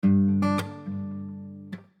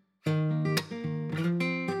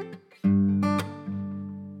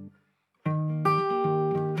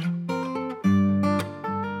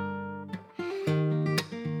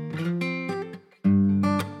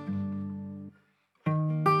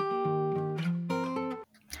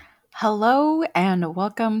Hello and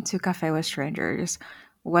welcome to Cafe with Strangers.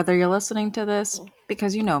 Whether you're listening to this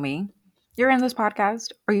because you know me, you're in this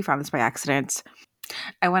podcast, or you found this by accident,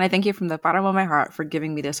 I want to thank you from the bottom of my heart for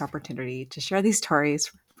giving me this opportunity to share these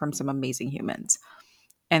stories from some amazing humans.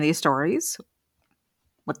 And these stories,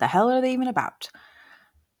 what the hell are they even about?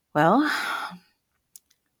 Well,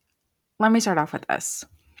 let me start off with this.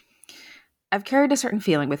 I've carried a certain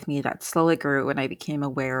feeling with me that slowly grew when I became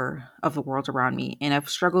aware of the world around me, and I've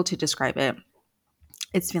struggled to describe it.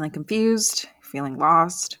 It's feeling confused, feeling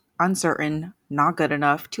lost, uncertain, not good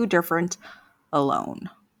enough, too different, alone.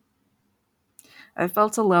 I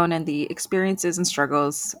felt alone in the experiences and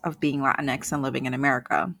struggles of being Latinx and living in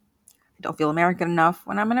America. I don't feel American enough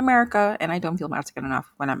when I'm in America, and I don't feel Mexican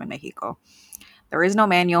enough when I'm in Mexico. There is no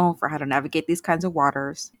manual for how to navigate these kinds of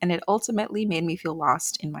waters, and it ultimately made me feel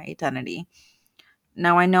lost in my identity.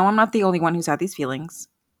 Now, I know I'm not the only one who's had these feelings,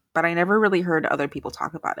 but I never really heard other people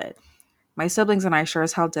talk about it. My siblings and I sure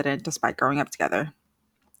as hell didn't, despite growing up together.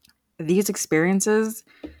 These experiences,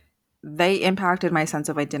 they impacted my sense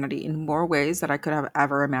of identity in more ways than I could have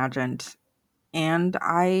ever imagined. And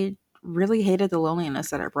I really hated the loneliness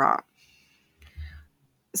that it brought.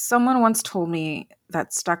 Someone once told me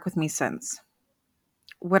that stuck with me since.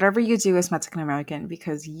 Whatever you do is Mexican American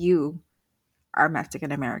because you are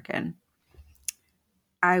Mexican American.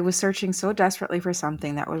 I was searching so desperately for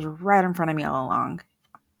something that was right in front of me all along.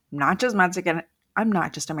 Not just Mexican, I'm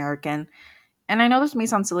not just American. And I know this may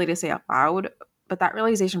sound silly to say out loud, but that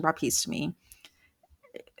realization brought peace to me.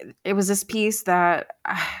 It was this peace that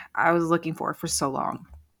I was looking for so long.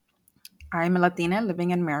 I'm a Latina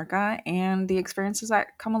living in America, and the experiences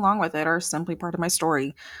that come along with it are simply part of my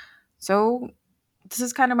story. So, this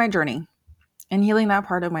is kind of my journey in healing that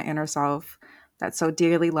part of my inner self that so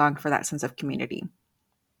dearly longed for that sense of community.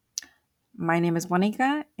 My name is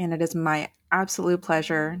Monica, and it is my absolute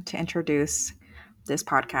pleasure to introduce this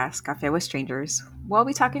podcast, Cafe with Strangers. We'll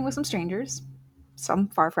be talking with some strangers, some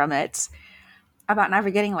far from it, about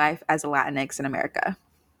navigating life as a Latinx in America.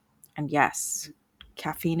 And yes,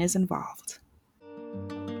 caffeine is involved.